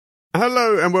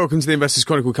Hello and welcome to the Investors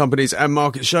Chronicle Companies and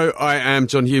Market Show. I am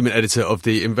John Human, editor of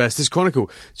the Investors Chronicle,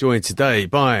 joined today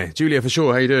by Julia Forshaw.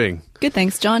 How are you doing? Good,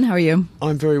 thanks, John. How are you?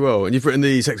 I'm very well. And you've written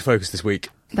the Sector Focus this week.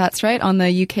 That's right, on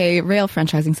the UK rail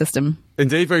franchising system.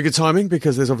 Indeed, very good timing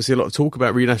because there's obviously a lot of talk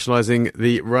about renationalising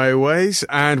the railways,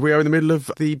 and we are in the middle of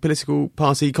the political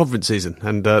party conference season,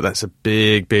 and that's a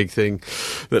big thing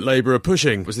that Labour are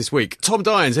pushing. Was this week. Tom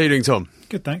Dines, how are you doing, Tom?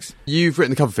 Good, thanks. You've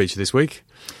written the cover feature this week.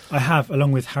 I have,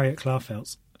 along with Harriet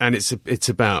Klarfeld. And it's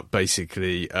about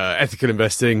basically ethical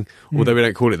investing, although we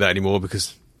don't call it that anymore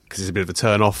because it's a bit of a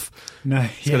turn-off. No,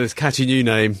 It's got a catchy new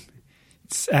name.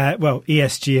 It's,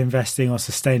 ESG investing or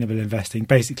sustainable investing,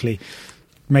 basically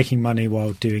making money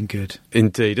while doing good.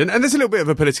 Indeed. And there's a little bit of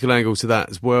a political angle to that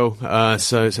as well,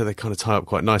 so they kind of tie up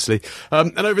quite nicely.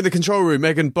 And over in the control room,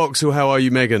 Megan Boxall. How are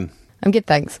you, Megan? I'm good,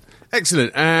 thanks.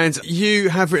 Excellent. And you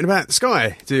have written about the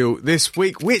Sky deal this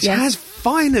week, which has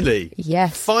finally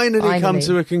come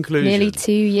to a conclusion. Nearly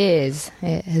 2 years.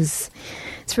 It's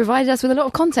provided us with a lot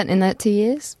of content in that 2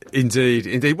 years.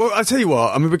 Indeed. Well, I'll tell you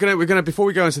what. I mean, we're gonna before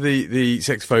we go into the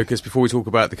Sector Focus, before we talk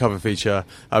about the cover feature,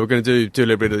 we're going to do a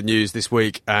little bit of the news this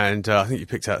week, and I think you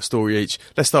picked out a story each.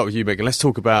 Let's start with you, Megan. Let's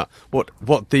talk about what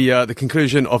the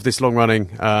conclusion of this long running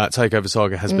takeover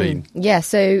saga has been. Yeah.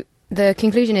 So the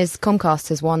conclusion is Comcast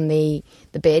has won the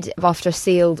bid after a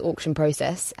sealed auction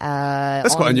process.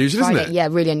 That's quite unusual, Friday. isn't it? Yeah,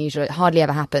 really unusual. It hardly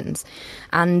ever happens.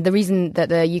 And the reason that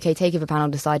the UK Takeover Panel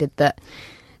decided that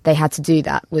they had to do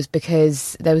that was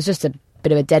because there was just a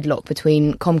bit of a deadlock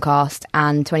between Comcast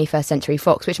and 21st Century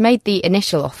Fox, which made the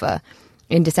initial offer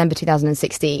in December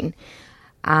 2016.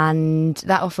 And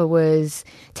that offer was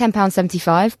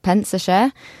 £10.75 a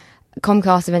share.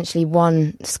 Comcast eventually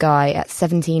won Sky at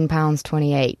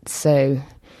 £17.28. So,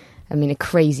 I mean, a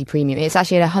crazy premium. It's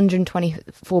actually at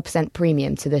 124%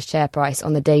 premium to the share price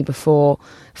on the day before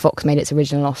Fox made its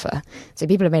original offer. So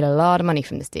people have made a lot of money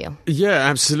from this deal. Yeah,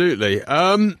 absolutely.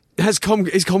 Is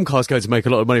Comcast going to make a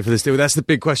lot of money for this deal? That's the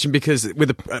big question, because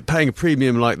with paying a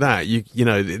premium like that, you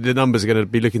know, the numbers are going to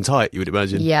be looking tight, you would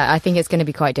imagine. Yeah, I think it's going to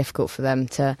be quite difficult for them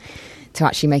to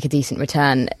actually make a decent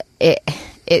return.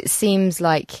 It seems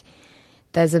like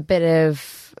there's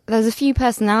a few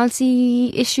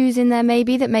personality issues in there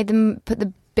maybe that made them put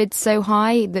the bid so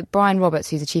high. That Brian Roberts,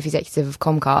 who's the chief executive of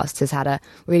Comcast, has had a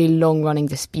really long-running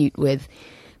dispute with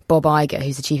Bob Iger,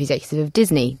 who's the chief executive of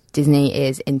Disney. Disney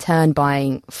is in turn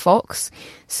buying Fox.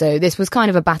 So this was kind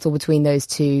of a battle between those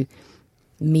two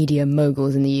media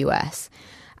moguls in the US.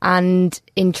 And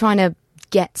in trying to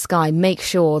get Sky, make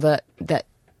sure that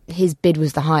his bid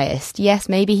was the highest. Yes,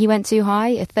 maybe he went too high.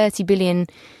 A £30 billion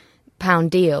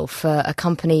deal for a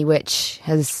company which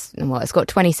has, it's got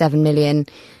 27 million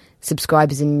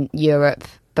subscribers in Europe,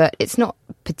 but it's not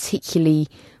a particularly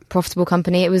profitable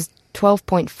company. It was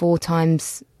 12.4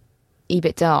 times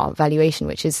EBITDA valuation,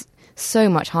 which is so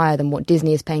much higher than what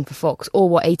Disney is paying for Fox or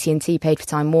what AT&T paid for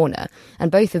Time Warner,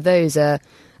 and both of those are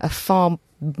far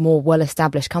more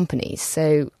well-established companies.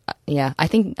 So yeah, I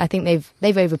think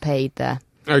they've overpaid there.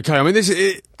 Okay, I mean,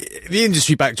 the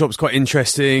industry backdrop's quite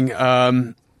interesting.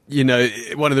 You know,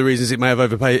 one of the reasons it may have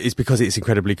overpaid is because it's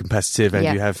incredibly competitive, and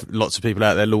you have lots of people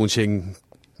out there launching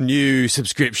new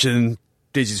subscription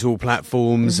digital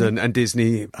platforms, and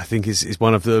Disney, I think, is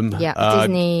one of them. Yeah,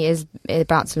 Disney is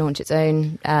about to launch its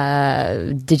own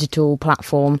digital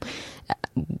platform.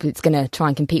 It's going to try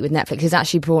and compete with Netflix. It's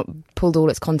actually pulled all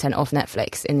its content off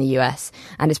Netflix in the US,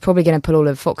 and it's probably going to pull all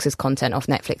of Fox's content off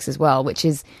Netflix as well,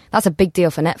 that's a big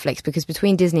deal for Netflix, because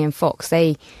between Disney and Fox,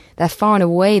 they're far and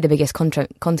away the biggest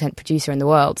content producer in the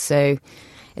world. So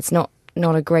it's not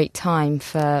a great time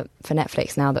for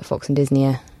Netflix now that Fox and Disney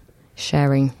are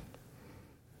sharing.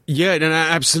 Yeah, no,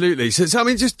 absolutely. So I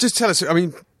mean, just tell us. I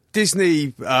mean,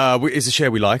 Disney is a share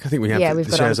we like. I think we have we've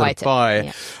the got shares on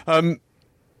buy. Yeah.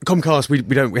 Comcast, we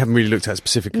haven't really looked at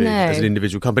specifically as an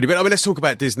individual company, but I mean, let's talk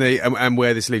about Disney and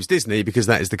where this leaves Disney, because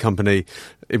that is the company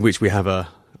in which we have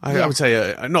I would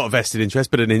say not a vested interest,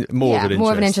 but more of an interest.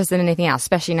 More of an interest than anything else,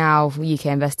 especially now UK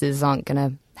investors aren't going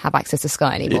to have access to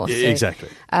Sky anymore. Exactly.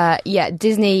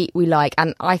 Disney we like,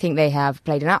 and I think they have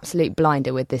played an absolute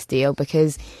blinder with this deal,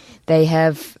 because they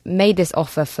have made this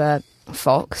offer for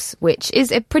Fox, which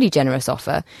is a pretty generous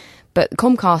offer. But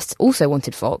Comcast also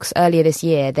wanted Fox. Earlier this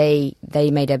year, they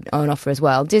made an offer as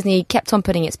well. Disney kept on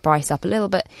putting its price up a little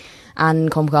bit, and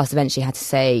Comcast eventually had to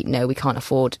say, no, we can't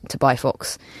afford to buy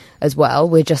Fox as well.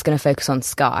 We're just going to focus on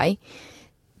Sky.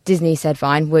 Disney said,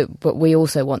 fine, but we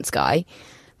also want Sky.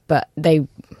 But they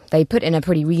put in a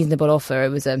pretty reasonable offer. It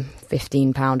was a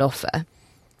 £15 offer.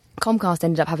 Comcast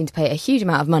ended up having to pay a huge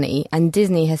amount of money, and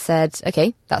Disney has said,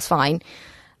 okay, that's fine.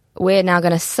 we're now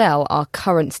going to sell our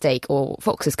current stake, or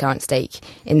Fox's current stake,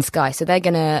 in Sky. So they're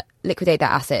going to liquidate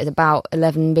that asset at about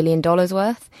 $11 billion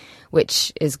worth,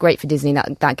 which is great for Disney.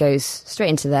 That goes straight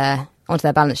onto their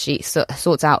balance sheet,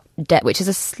 sorts out debt, which is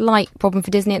a slight problem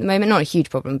for Disney at the moment. Not a huge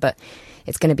problem, but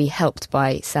it's going to be helped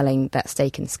by selling that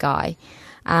stake in Sky.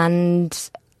 And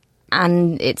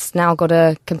it's now got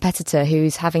a competitor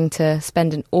who's having to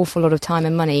spend an awful lot of time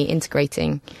and money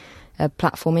integrating a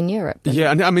platform in Europe. Yeah,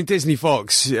 and I mean, Disney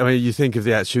Fox, I mean, you think of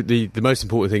the most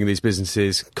important thing in these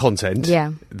businesses, content.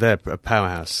 Yeah. They're a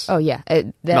powerhouse. Oh, yeah.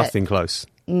 Nothing close.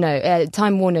 No,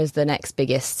 Time Warner's the next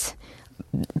biggest.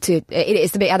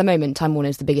 It's at the moment, Time Warner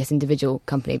is the biggest individual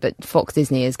company, but Fox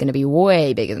Disney is going to be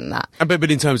way bigger than that.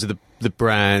 But in terms of the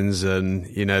brands and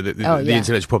the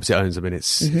intellectual property it owns, I mean,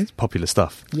 it's popular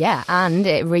stuff. Yeah, and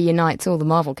it reunites all the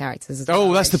Marvel characters as well.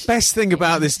 Oh, that's the best thing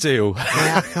about this deal.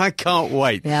 Yeah. I can't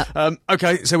wait. Yeah.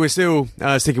 Okay, so we're still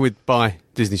sticking with buy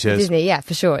Disney shares. Disney, yeah,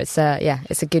 for sure. It's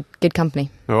a good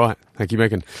company. All right, thank you,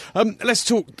 Megan. Let's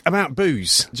talk about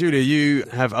booze. Julia, you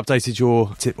have updated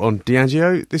your tip on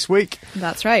Diageo this week.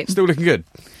 That's right. Still looking good.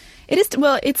 It is.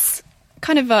 Well, it's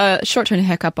kind of a short-term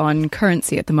hiccup on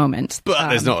currency at the moment. But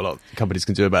there's not a lot companies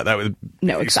can do about that.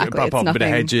 No, exactly. Apart from a bit of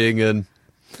hedging and...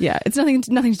 Yeah, it's nothing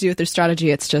to do with their strategy.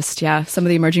 It's just, some of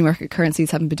the emerging market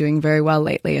currencies haven't been doing very well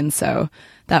lately. And so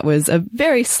that was a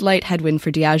very slight headwind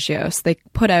for Diageo. So they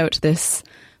put out this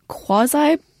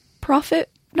quasi-profit,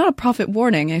 not a profit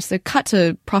warning. It's a cut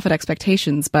to profit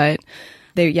expectations, but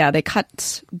they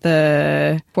cut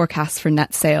the forecast for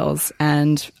net sales.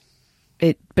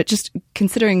 But just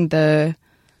considering the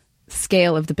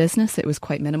scale of the business, it was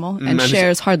quite minimal. And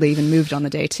shares hardly even moved on the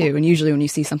day too. And usually when you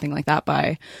see something like that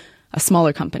by a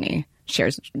smaller company,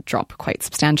 shares drop quite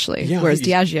substantially. Yeah, whereas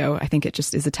Diageo, I think it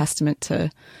just is a testament to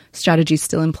strategies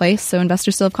still in place, so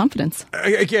investors still have confidence.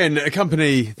 Again, a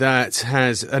company that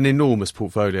has an enormous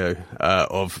portfolio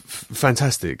of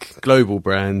fantastic global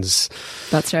brands.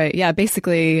 That's right. Yeah,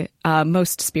 basically,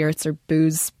 most spirits or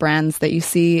booze brands that you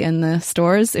see in the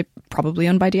stores, it probably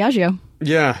owned by Diageo.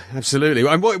 Yeah, absolutely.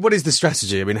 And what is the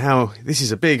strategy? I mean, this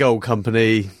is a big old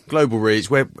company, global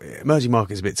reach, where emerging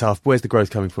markets are a bit tough. Where's the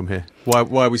growth coming from here? Why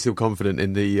are we still confident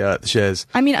in the shares?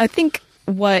 I mean, I think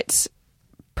what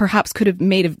perhaps could have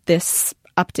made this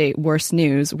update worse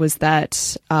news was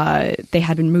that they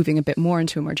had been moving a bit more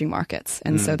into emerging markets.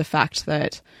 And so the fact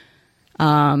that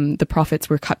the profits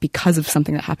were cut because of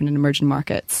something that happened in emerging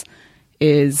markets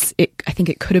I think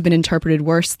it could have been interpreted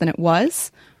worse than it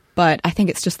was. But I think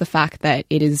it's just the fact that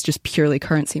it is just purely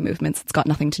currency movements. It's got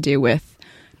nothing to do with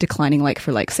declining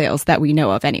like-for-like sales that we know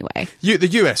of anyway. The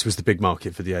US was the big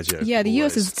market for Diageo. Yeah, the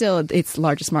US is still its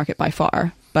largest market by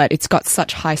far, but it's got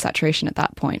such high saturation at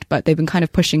that point. But they've been kind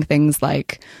of pushing things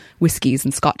like whiskies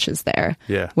and scotches there,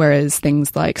 whereas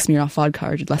things like Smirnoff vodka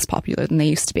are less popular than they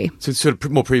used to be. So it's sort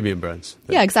of more premium brands.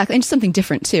 Yeah, exactly. And just something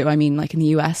different too. I mean, like in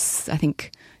the US, I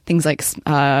think things like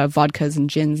vodkas and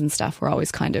gins and stuff were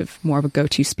always kind of more of a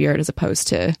go-to spirit as opposed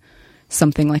to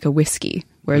something like a whiskey.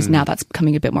 Whereas now that's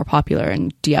becoming a bit more popular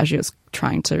and Diageo's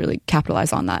trying to really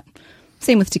capitalize on that.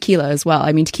 Same with tequila as well.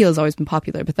 I mean, tequila's always been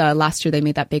popular, but last year they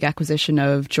made that big acquisition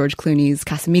of George Clooney's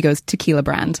Casamigos tequila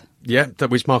brand. Yeah,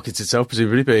 which markets itself,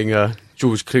 presumably, being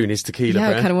George Clooney's tequila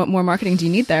brand. Yeah, kind of what more marketing do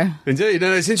you need there? Indeed.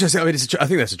 No, it's interesting. I mean, I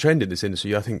think that's a trend in this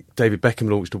industry. I think David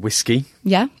Beckham launched a whiskey.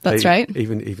 Yeah, that's right.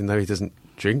 Even though he doesn't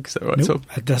drink, is that right? Nope,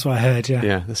 that's what I heard, yeah.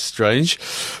 Yeah, that's strange.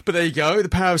 But there you go, the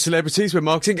power of celebrities with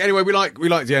marketing. Anyway, we like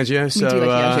Diageo, so we do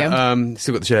like Diageo.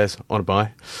 Still got the shares on a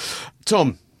buy.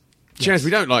 Tom, shares we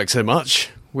don't like so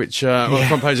much, which on the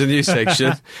front page of the news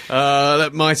section,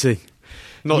 Mighty.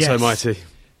 Not so mighty.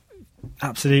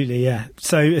 Absolutely, yeah.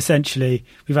 So essentially,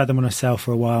 we've had them on a sell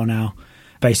for a while now,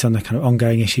 based on the kind of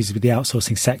ongoing issues with the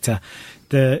outsourcing sector.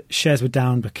 The shares were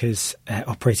down because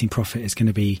operating profit is going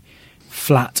to be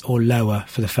flat or lower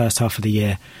for the first half of the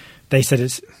year. They said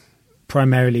it's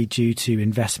primarily due to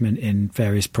investment in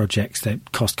various projects,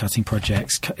 cost-cutting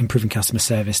projects, improving customer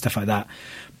service, stuff like that.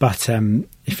 But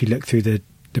if you look through the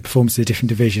performance of the different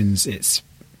divisions, it's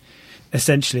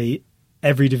essentially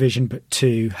every division but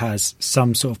two has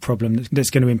some sort of problem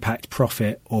that's going to impact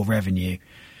profit or revenue.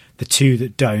 The two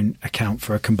that don't account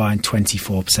for a combined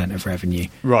 24% of revenue.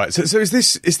 Right. So is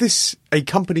this a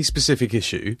company-specific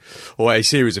issue, or a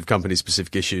series of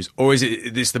company-specific issues, or is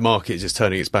this the market just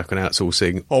turning its back on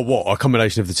outsourcing, or what? A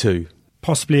combination of the two?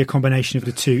 Possibly a combination of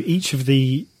the two. Each of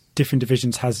the different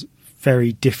divisions has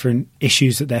very different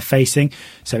issues that they're facing.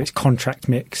 So it's contract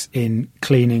mix in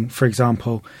cleaning, for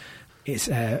example. It's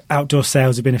outdoor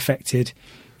sales have been affected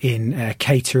in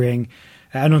catering.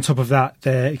 And on top of that,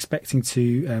 they're expecting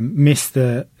to miss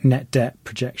the net debt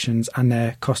projections and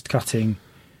their cost-cutting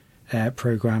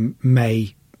programme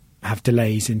may have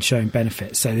delays in showing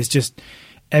benefits. So there's just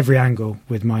every angle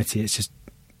with Mitie. It's just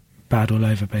bad all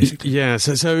over, basically. Yeah.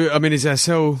 So I mean, is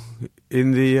Accel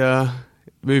in the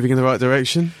moving in the right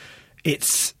direction?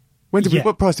 It's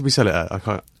what price did we sell it at? I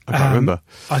can't remember.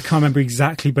 I can't remember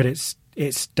exactly, but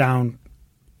it's down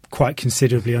quite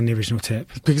considerably on the original tip.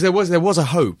 Because there was a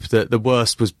hope that the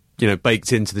worst was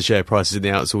baked into the share prices in the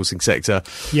outsourcing sector.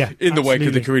 Yeah, in the wake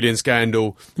of the Carillion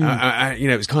scandal, it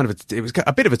was it was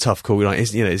a bit of a tough call. Like,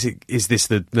 is this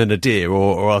the nadir,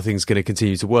 or are things going to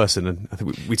continue to worsen? And I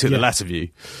think we took the latter view.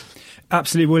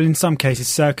 Absolutely. Well, in some cases,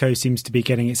 Serco seems to be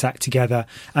getting its act together.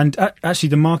 And actually,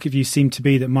 the market view seemed to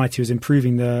be that Mitie was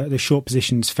improving. The short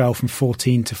positions fell from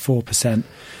 14 to 4%.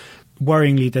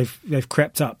 Worryingly, they've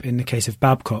crept up in the case of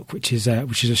Babcock, which is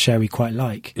a share we quite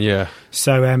like. Yeah.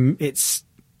 So it's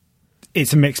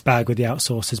a mixed bag with the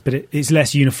outsourcers, but it's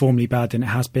less uniformly bad than it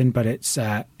has been. But it's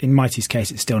in Mitie's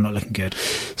case, it's still not looking good.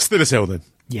 Still a sell then?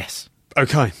 Yes.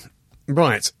 Okay.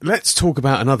 Right, let's talk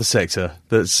about another sector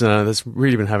that's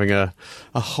really been having a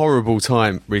horrible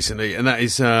time recently, and that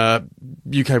is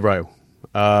UK Rail.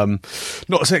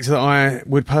 Not a sector that I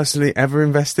would personally ever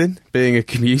invest in, being a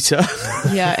commuter.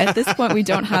 Yeah, at this point we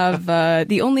don't have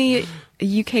the only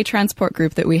UK transport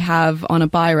group that we have on a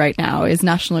buy right now is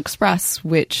National Express,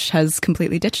 which has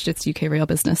completely ditched its UK rail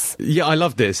business. Yeah, I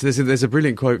love this. There's a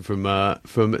brilliant quote from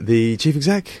the chief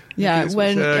exec. Yeah,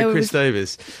 when Chris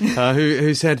Davis,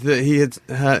 who said that he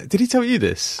had. Did he tell you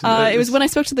this? It was when I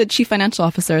spoke to the chief financial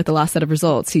officer at the last set of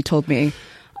results. He told me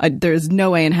there's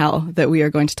no way in hell that we are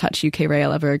going to touch UK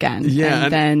Rail ever again. Yeah,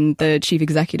 and then the chief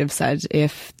executive said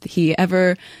if he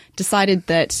ever decided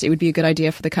that it would be a good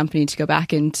idea for the company to go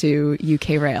back into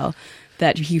UK Rail,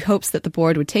 that he hopes that the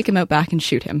board would take him out back and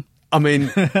shoot him. I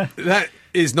mean, that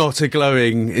is not a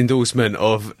glowing endorsement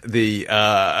of the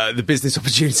business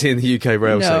opportunity in the UK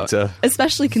rail sector.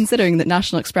 Especially considering that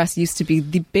National Express used to be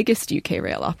the biggest UK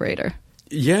rail operator.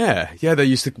 Yeah, they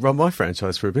used to run my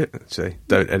franchise for a bit, actually.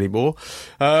 Don't anymore.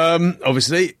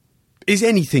 Obviously, is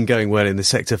anything going well in the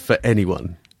sector for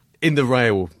anyone in the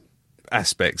rail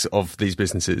aspects of these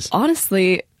businesses?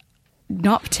 Honestly,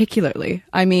 not particularly.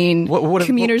 I mean,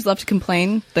 commuters love to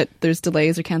complain that there's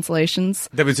delays or cancellations.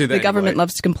 They would do that the government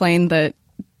loves to complain that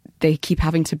they keep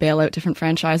having to bail out different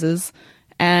franchises.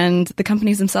 And the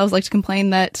companies themselves like to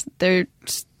complain that they're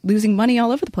just losing money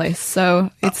all over the place.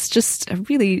 So it's just a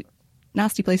really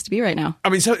nasty place to be right now. I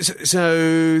mean, so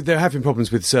there have been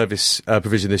problems with service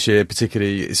provision this year,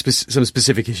 particularly some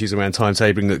specific issues around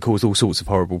timetabling that caused all sorts of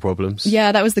horrible problems.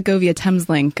 Yeah, that was the Govia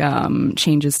Thameslink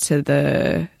changes to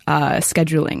the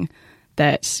scheduling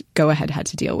that Go Ahead had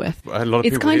to deal with.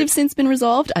 It's kind of since been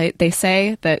resolved. They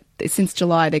say that since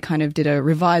July they kind of did a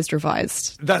revised.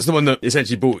 That's the one that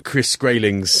essentially brought Chris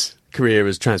Grayling's career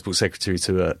as Transport Secretary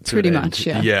to pretty much,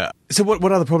 yeah. Yeah. So what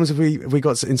other problems have we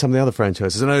got in some of the other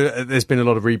franchises? I know there's been a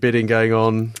lot of rebidding going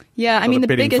on. Yeah, I mean,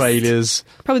 bidding failures.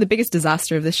 Probably the biggest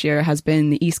disaster of this year has been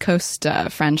the East Coast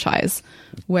franchise,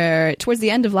 where towards the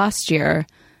end of last year,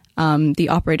 the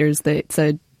operators,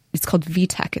 it's called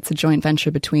VTEC. It's a joint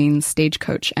venture between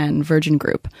Stagecoach and Virgin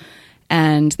Group.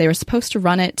 And they were supposed to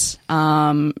run it.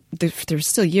 There's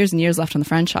still years and years left on the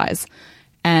franchise.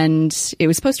 And it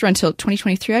was supposed to run until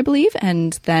 2023, I believe.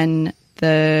 And then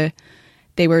they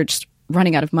were just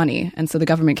running out of money. And so the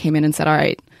government came in and said, all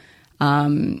right,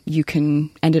 you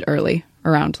can end it early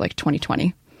around like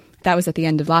 2020. That was at the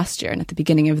end of last year. And at the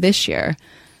beginning of this year,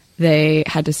 they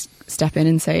had to step in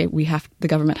and say, the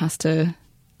government has to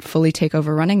fully take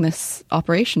over running this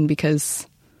operation because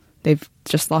they've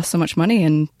just lost so much money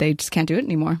and they just can't do it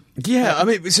anymore. Yeah, I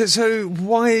mean, so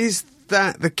why is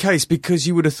that the case? Because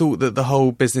you would have thought that the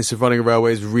whole business of running a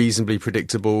railway is reasonably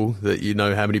predictable, that you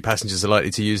know how many passengers are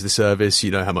likely to use the service, you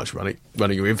know how much running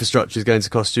your infrastructure is going to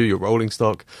cost you, your rolling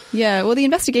stock. Yeah, well, the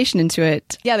investigation into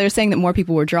it, they were saying that more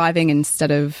people were driving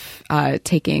instead of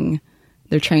taking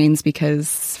their trains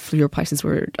because fuel prices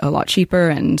were a lot cheaper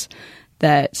and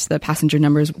that the passenger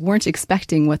numbers weren't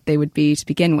expecting what they would be to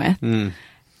begin with.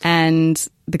 And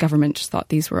the government just thought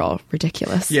these were all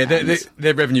ridiculous. Yeah,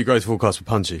 their revenue growth forecast were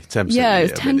punchy, 10%. Yeah, it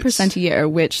was 10% a year,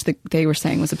 which they were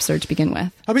saying was absurd to begin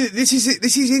with. I mean, this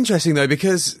is interesting though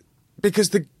because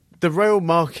the rail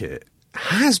market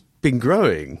has been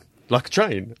growing like a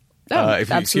train. If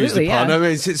you excuse the pun. Yeah. I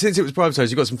mean, since it was privatised,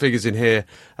 you've got some figures in here.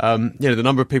 The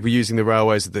number of people using the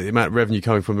railways, the amount of revenue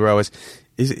coming from the railways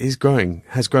has grown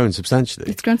substantially.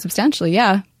 It's grown substantially,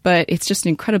 yeah. But it's just an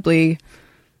incredibly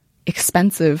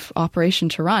expensive operation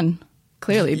to run,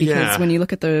 clearly, because when you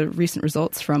look at the recent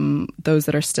results from those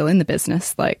that are still in the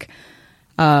business, like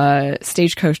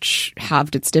Stagecoach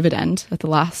halved its dividend at the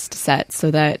last set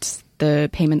so that the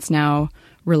payments now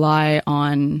rely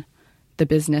on the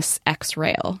business X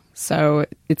rail. So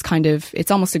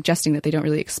it's almost suggesting that they don't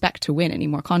really expect to win any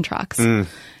more contracts.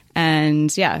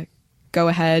 And yeah, Go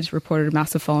Ahead reported a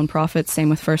massive fall in profits. Same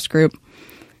with First Group.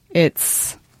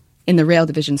 It's in the rail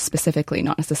division specifically,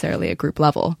 not necessarily at group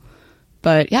level.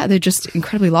 But yeah, they're just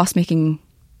incredibly loss-making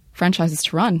franchises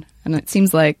to run. And it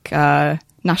seems like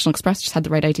National Express just had the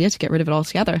right idea to get rid of it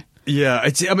altogether. Yeah,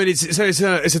 it's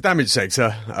a damaged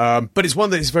sector, but it's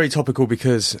one that is very topical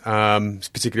because,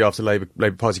 particularly after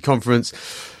Labour Party conference,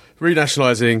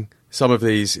 renationalising some of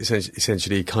these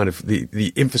essentially kind of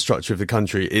the infrastructure of the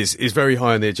country is very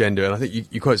high on the agenda. And I think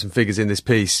you quote some figures in this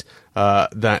piece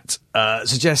that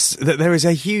suggests that there is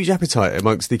a huge appetite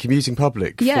amongst the commuting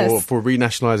public for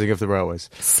renationalising of the railways.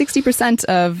 60%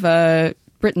 of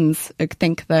Britons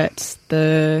think that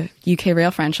the UK rail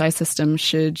franchise system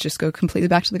should just go completely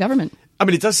back to the government. I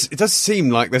mean, it does seem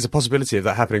like there's a possibility of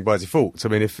that happening by default. I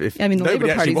mean, if the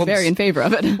Labour Party is very in favour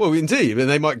of it. Well, indeed, and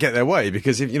they might get their way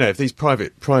because if these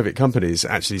private companies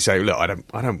actually say, look, I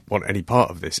don't want any part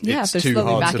of this. Yeah, it's too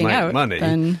hard to make money.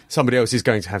 Then somebody else is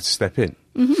going to have to step in.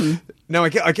 Mm-hmm. Now, I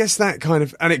guess that kind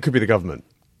of, and it could be the government.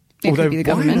 Although, could be the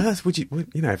government. Why on earth would you?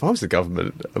 If I was the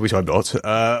government, which I'm not,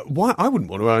 why I wouldn't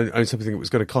want to own something that was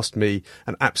going to cost me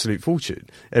an absolute fortune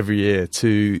every year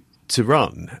to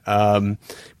run,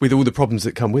 with all the problems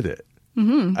that come with it.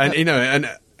 Mm-hmm. And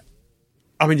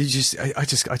I mean, I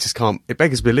just can't. It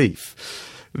beggars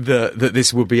belief that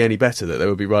this will be any better, that they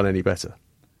will be run any better.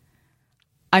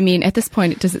 I mean, at this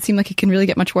point, does it seem like it can really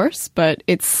get much worse? But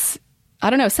it's,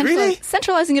 I don't know,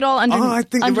 centralising it all under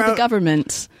the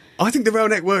government. I think the rail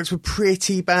networks were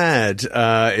pretty bad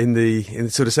in the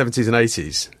sort of 70s and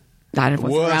 80s.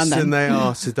 Worse than they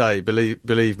are today,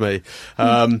 believe me.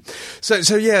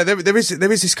 So yeah, there is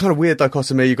this kind of weird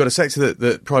dichotomy. You've got a sector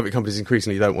that private companies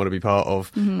increasingly don't want to be part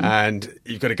of, and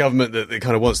you've got a government that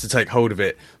kind of wants to take hold of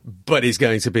it, but is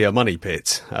going to be a money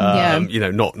pit.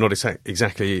 Not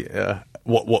exactly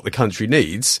what the country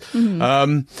needs.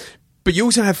 But you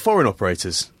also have foreign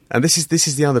operators, and this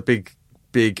is the other big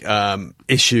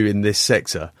issue in this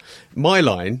sector. My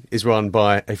Line is run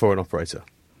by a foreign operator.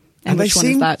 And which one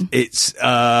is that?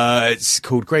 It's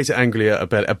called Greater Anglia,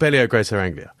 Abellio Greater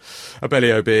Anglia.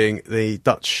 Abellio being the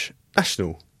Dutch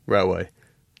National Railway.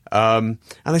 And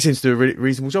they seem to do a really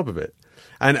reasonable job of it.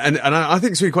 And I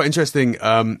think it's really quite interesting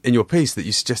in your piece that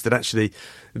you suggest that actually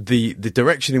the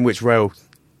direction in which rail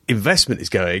investment is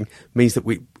going means that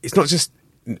it's not just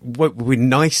we're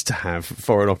nice to have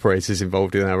foreign operators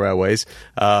involved in our railways.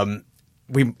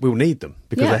 We'll need them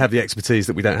because they have the expertise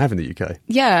that we don't have in the UK.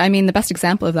 Yeah, I mean, the best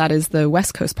example of that is the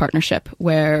West Coast Partnership,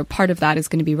 where part of that is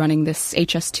going to be running this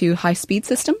HS2 high-speed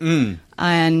system,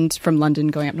 and from London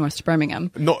going up north to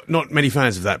Birmingham. Not many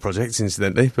fans of that project,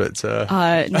 incidentally, but...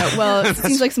 no, well, it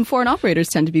seems like some foreign operators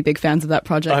tend to be big fans of that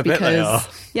project. I bet they are.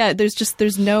 Yeah,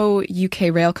 there's no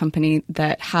UK rail company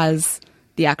that has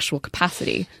the actual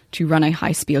capacity to run a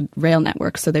high-speed rail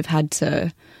network, so they've had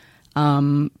to...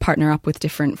 partner up with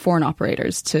different foreign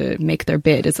operators to make their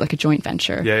bid as like a joint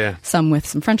venture. Yeah. Some with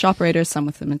some French operators, some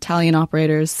with some Italian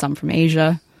operators, some from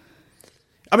Asia.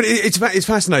 I mean, it's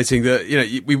fascinating that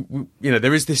we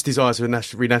there is this desire to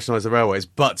renationalise the railways,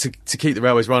 but to keep the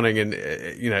railways running and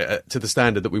to the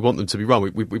standard that we want them to be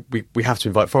run, we have to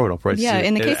invite foreign operators. Yeah,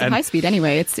 in the case of high speed,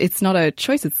 anyway, it's not a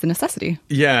choice; it's a necessity.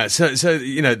 Yeah, so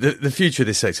the future of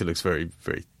this sector looks very,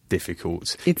 very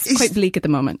difficult. It's quite bleak at the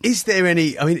moment. Is there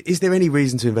any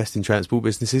reason to invest in transport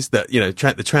businesses that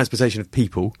the transportation of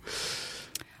people?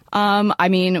 I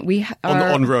mean, we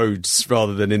are on roads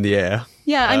rather than in the air.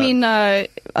 Yeah, I mean,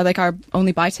 like our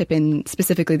only buy tip in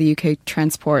specifically the UK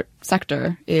transport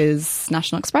sector is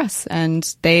National Express,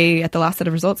 and they, at the last set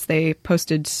of results, they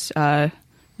posted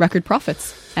record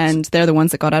profits, and they're the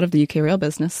ones that got out of the UK rail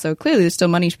business. So clearly, there's still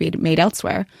money to be made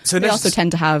elsewhere. So they also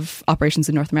tend to have operations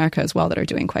in North America as well that are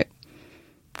doing quite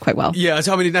well. Yeah,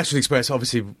 so I mean, National Express,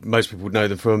 obviously, most people would know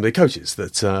them from the coaches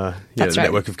the right.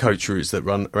 network of coach routes that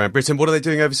run around Britain. What are they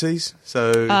doing overseas?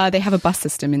 So they have a bus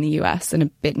system in the US and a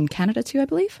bit in Canada too, I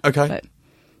believe. Okay,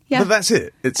 but that's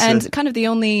it. And kind of the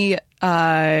only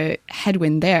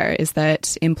headwind there is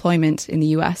that employment in the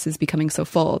US is becoming so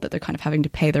full that they're kind of having to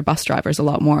pay their bus drivers a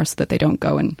lot more so that they don't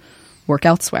go and work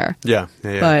elsewhere. Yeah.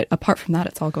 But apart from that,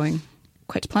 it's all going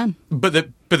quite to plan. But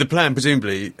the plan,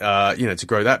 presumably, to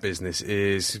grow that business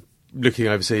is looking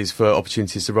overseas for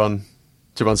opportunities to run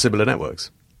similar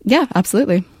networks. Yeah,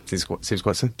 absolutely. Seems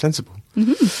quite sensible.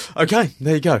 Mm-hmm. Okay,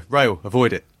 there you go. Rail,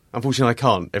 avoid it. Unfortunately, I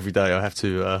can't. Every day I have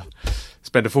to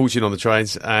spend a fortune on the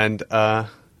trains and a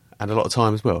lot of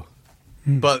time as well.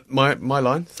 But my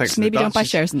line, thanks. Maybe don't buy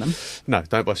shares in them. No,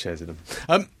 don't buy shares in them.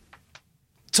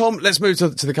 Tom, let's move to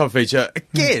the cover feature.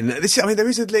 Again, there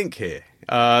is a link here.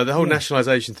 The whole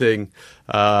nationalisation thing,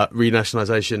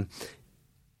 renationalisation,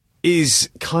 is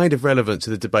kind of relevant to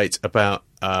the debate about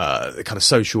the kind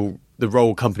of the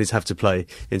role companies have to play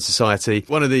in society.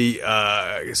 One of the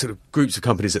sort of groups of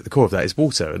companies at the core of that is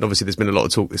Water, and obviously there's been a lot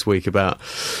of talk this week about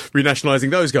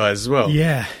renationalising those guys as well.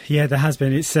 Yeah, there has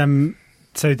been. It's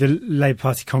so the Labour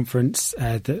Party conference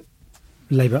that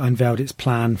Labour unveiled its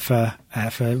plan for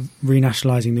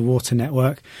renationalising the water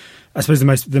network. I suppose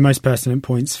the most pertinent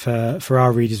points for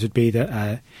our readers would be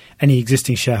that any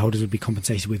existing shareholders would be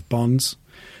compensated with bonds,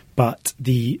 but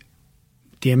the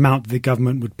amount that the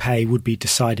government would pay would be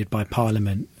decided by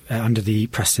Parliament under the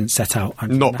precedent set out.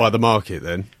 Not by the market,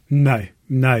 then? No.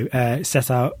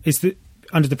 Set out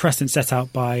under the precedent set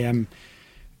out by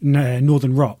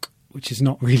Northern Rock, which is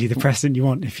not really the precedent you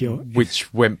want if you're...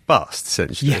 Which went bust,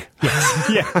 essentially.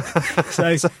 Yeah.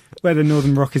 So whether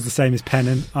Northern Rock is the same as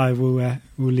Pennon, I will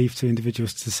leave to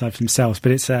individuals to decide for themselves.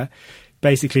 But it's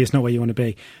basically it's not where you want to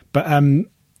be. But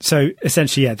so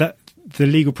essentially, that the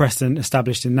legal precedent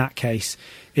established in that case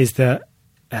is that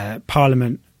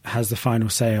Parliament has the final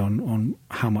say on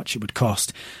how much it would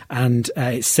cost. And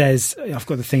it says, I've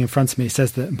got the thing in front of me, it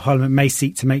says that Parliament may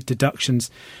seek to make deductions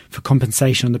for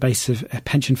compensation on the basis of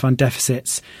pension fund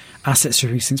deficits, asset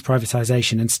stripping since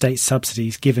privatisation, and state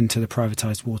subsidies given to the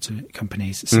privatised water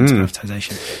companies since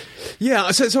privatisation. Yeah,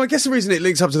 so I guess the reason it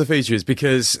links up to the feature is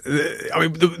because,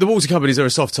 the water companies are a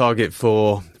soft target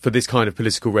for this kind of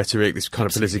political rhetoric, this kind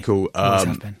of political... Always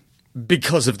have been.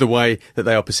 Because of the way that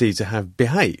they are perceived to have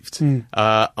behaved,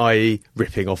 i.e.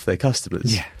 ripping off their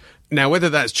customers. Yeah. Now, whether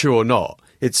that's true or not,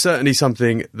 it's certainly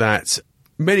something that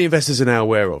many investors are now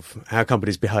aware of, how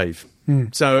companies behave.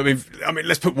 So, I mean,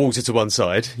 let's put water to one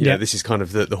side. This is kind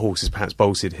of the horse is perhaps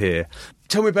bolted here.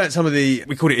 Tell me about some of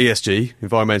we call it ESG,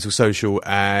 environmental, social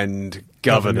and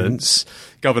governance.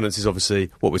 Governance is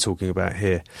obviously what we're talking about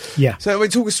here. Yeah. So,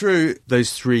 talk us through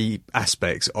those three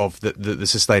aspects of the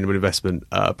sustainable investment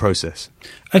process.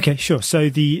 Okay, sure. So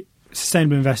the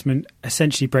sustainable investment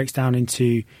essentially breaks down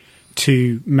into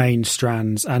two main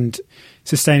strands, and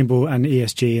sustainable and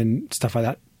ESG and stuff like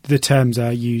that. The terms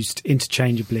are used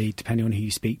interchangeably depending on who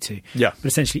you speak to. Yeah. But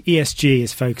essentially ESG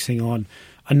is focusing on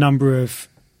a number of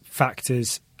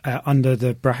factors under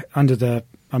the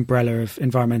umbrella of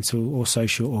environmental or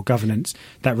social or governance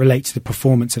that relate to the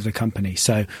performance of the company.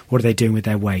 So what are they doing with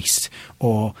their waste?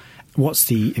 Or what's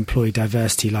the employee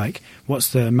diversity like?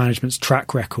 What's the management's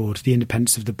track record, the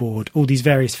independence of the board? All these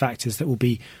various factors that will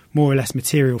be more or less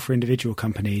material for individual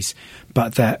companies,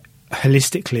 but that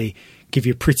holistically give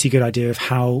you a pretty good idea of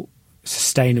how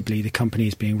sustainably the company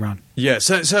is being run. Yeah,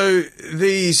 so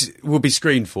these will be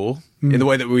screened for in the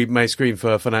way that we may screen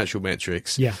for financial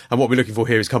metrics. Yeah. And what we're looking for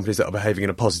here is companies that are behaving in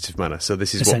a positive manner. So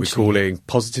this is what we're calling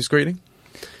positive screening?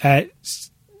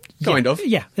 Kind of.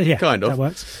 Yeah. Kind of. That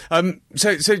works. So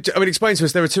explain to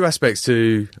us, there are two aspects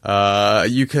to,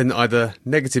 you can either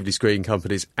negatively screen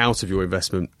companies out of your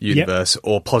investment universe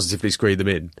or positively screen them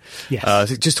in. Yes.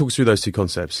 So just talk us through those two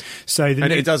concepts. So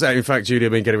it does, in fact, Julia,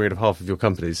 mean getting rid of half of your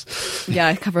companies. Yeah,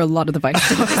 I cover a lot of the vice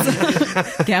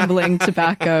stocks. Gambling,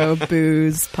 tobacco,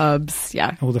 booze, pubs,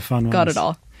 all the fun ones. Got it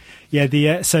all.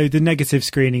 Yeah, so the negative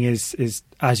screening is,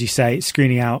 as you say, it's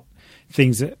screening out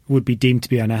things that would be deemed to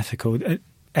be unethical.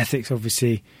 Ethics,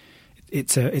 obviously,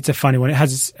 it's a funny one. It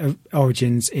has its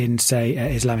origins in, say,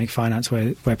 Islamic finance,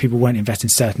 where people won't invest in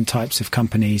certain types of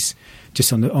companies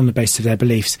just on the basis of their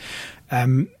beliefs.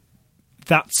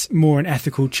 That's more an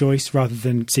ethical choice rather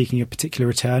than seeking a particular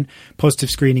return. Positive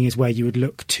screening is where you would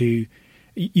look to,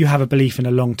 you have a belief in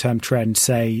a long-term trend,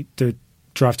 say the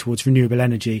drive towards renewable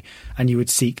energy, and you would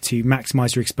seek to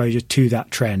maximise your exposure to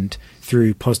that trend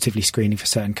through positively screening for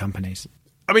certain companies.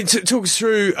 I mean, talk us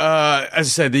through, as I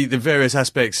said, the various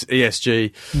aspects,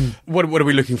 ESG. What are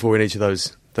we looking for in each of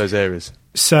those areas?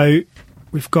 So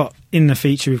we've got, in the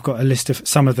feature, we've got a list of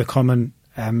some of the common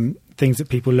things that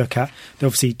people look at. There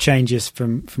obviously changes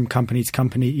from company to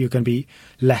company. You're going to be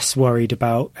less worried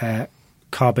about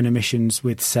carbon emissions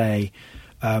with, say,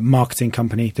 a marketing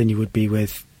company than you would be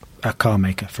with a car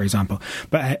maker, for example.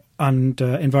 But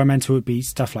under environmental would be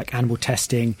stuff like animal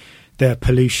testing, the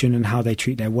pollution and how they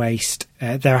treat their waste,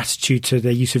 their attitude to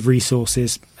the use of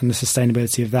resources and the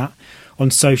sustainability of that.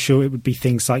 On social, it would be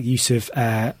things like use of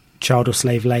child or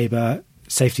slave labour,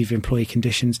 safety of employee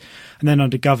conditions. And then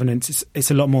under governance, it's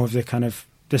a lot more of the kind of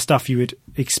the stuff you would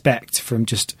expect from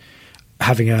just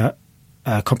having a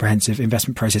comprehensive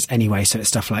investment process anyway. So it's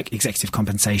stuff like executive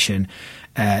compensation,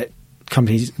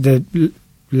 companies, the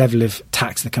level of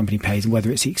tax the company pays and whether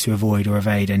it seeks to avoid or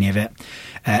evade any of it,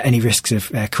 any risks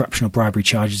of corruption or bribery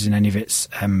charges in any of its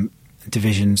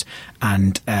divisions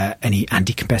and any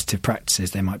anti-competitive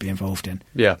practices they might be involved in.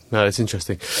 Yeah, no, it's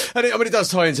interesting. And it does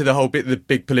tie into the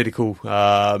big political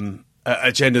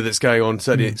agenda that's going on,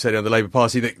 certainly on the Labour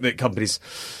Party, that companies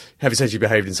have essentially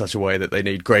behaved in such a way that they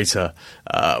need greater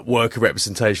worker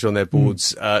representation on their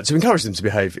boards to encourage them to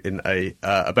behave in a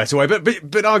better way. But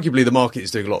arguably, the market is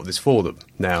doing a lot of this for them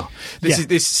now.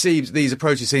 These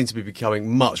approaches seem to be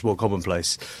becoming much more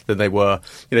commonplace than they were,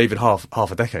 even half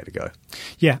a decade ago.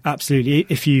 Yeah, absolutely.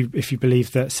 If you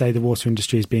believe that, say, the water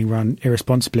industry is being run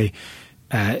irresponsibly,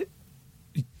 the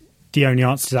only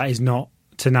answer to that is not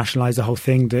to nationalise the whole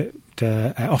thing. That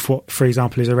Ofwat, for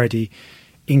example, is already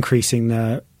increasing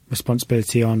the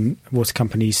responsibility on water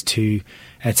companies to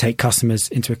take customers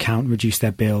into account, reduce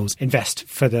their bills, invest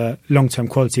for the long-term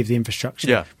quality of the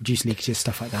infrastructure, reduce leakages,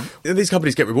 stuff like that. And these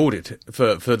companies get rewarded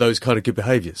for those kind of good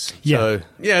behaviours. Yeah. So,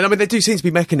 and I mean, there do seem to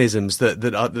be mechanisms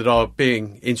that are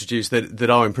being introduced that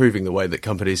are improving the way that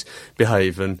companies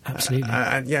behave. And absolutely.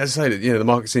 As I say, the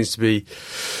market seems to be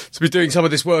doing some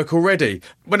of this work already.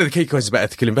 One of the key questions about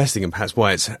ethical investing, and perhaps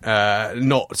why it's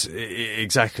not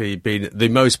exactly been the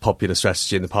most popular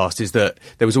strategy in the past, is that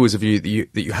there was always a view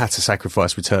that you had to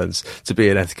sacrifice returns to be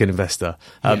an ethical investor.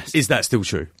 Yes. Is that still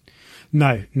true?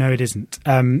 No, it isn't.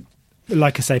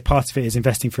 Like I say, part of it is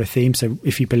investing for a theme. So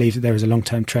if you believe that there is a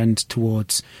long-term trend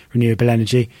towards renewable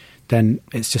energy, then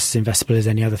it's just as investable as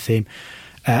any other theme.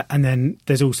 And then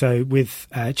there's also, with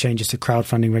changes to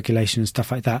crowdfunding regulation and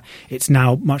stuff like that, it's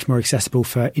now much more accessible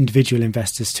for individual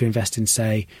investors to invest in,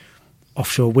 say,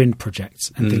 offshore wind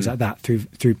projects and things like that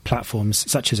through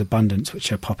platforms such as Abundance, which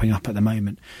are popping up at the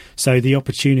moment. So the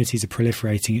opportunities are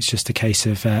proliferating. It's just a case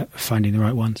of finding the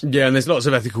right ones. Yeah, and there's lots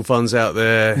of ethical funds out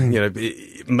there,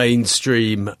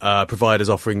 mainstream providers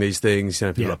offering these things,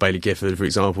 people like Baillie Gifford, for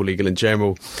example, Legal &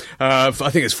 General. I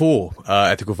think it's 4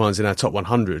 ethical funds in our top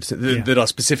 100 that are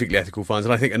specifically ethical funds,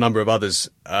 and I think a number of others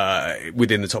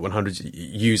within the top 100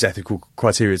 use ethical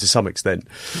criteria to some extent.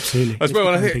 Absolutely. As well,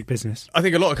 and I think big business. I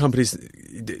think a lot of companies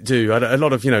do. A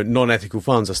lot of non-ethical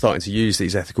funds are starting to use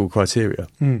these ethical criteria.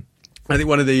 I think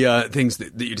one of the things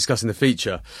that you discuss in the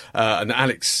feature, and that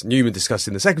Alex Newman discussed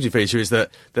in the secondary feature, is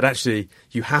that actually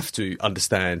you have to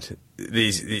understand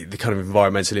the kind of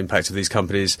environmental impact of these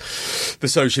companies, the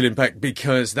social impact,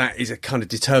 because that is a kind of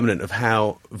determinant of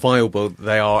how viable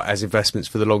they are as investments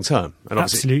for the long term. And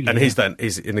absolutely. And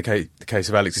he's in the case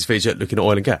of Alex's feature, looking at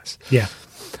oil and gas. Yeah.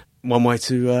 One way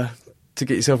to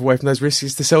get yourself away from those risks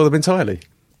is to sell them entirely.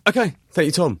 Okay, thank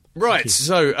you, Tom. Right,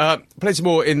 so plenty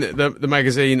more in the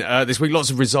magazine this week.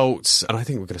 Lots of results, and I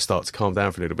think we're going to start to calm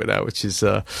down for a little bit now, which is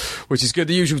good.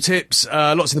 The usual tips,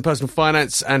 lots in the personal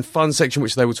finance and fund section,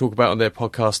 which they will talk about on their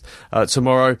podcast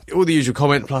tomorrow. All the usual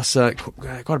comment, plus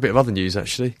quite a bit of other news,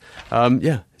 actually.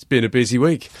 It's been a busy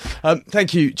week.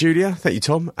 Thank you, Julia. Thank you,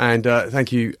 Tom. And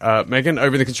thank you, Megan,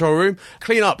 over in the control room.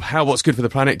 Clean up how what's good for the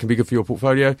planet can be good for your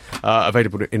portfolio.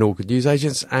 Available in all good news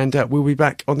agents. And we'll be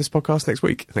back on this podcast next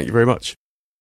week. Thank you very much.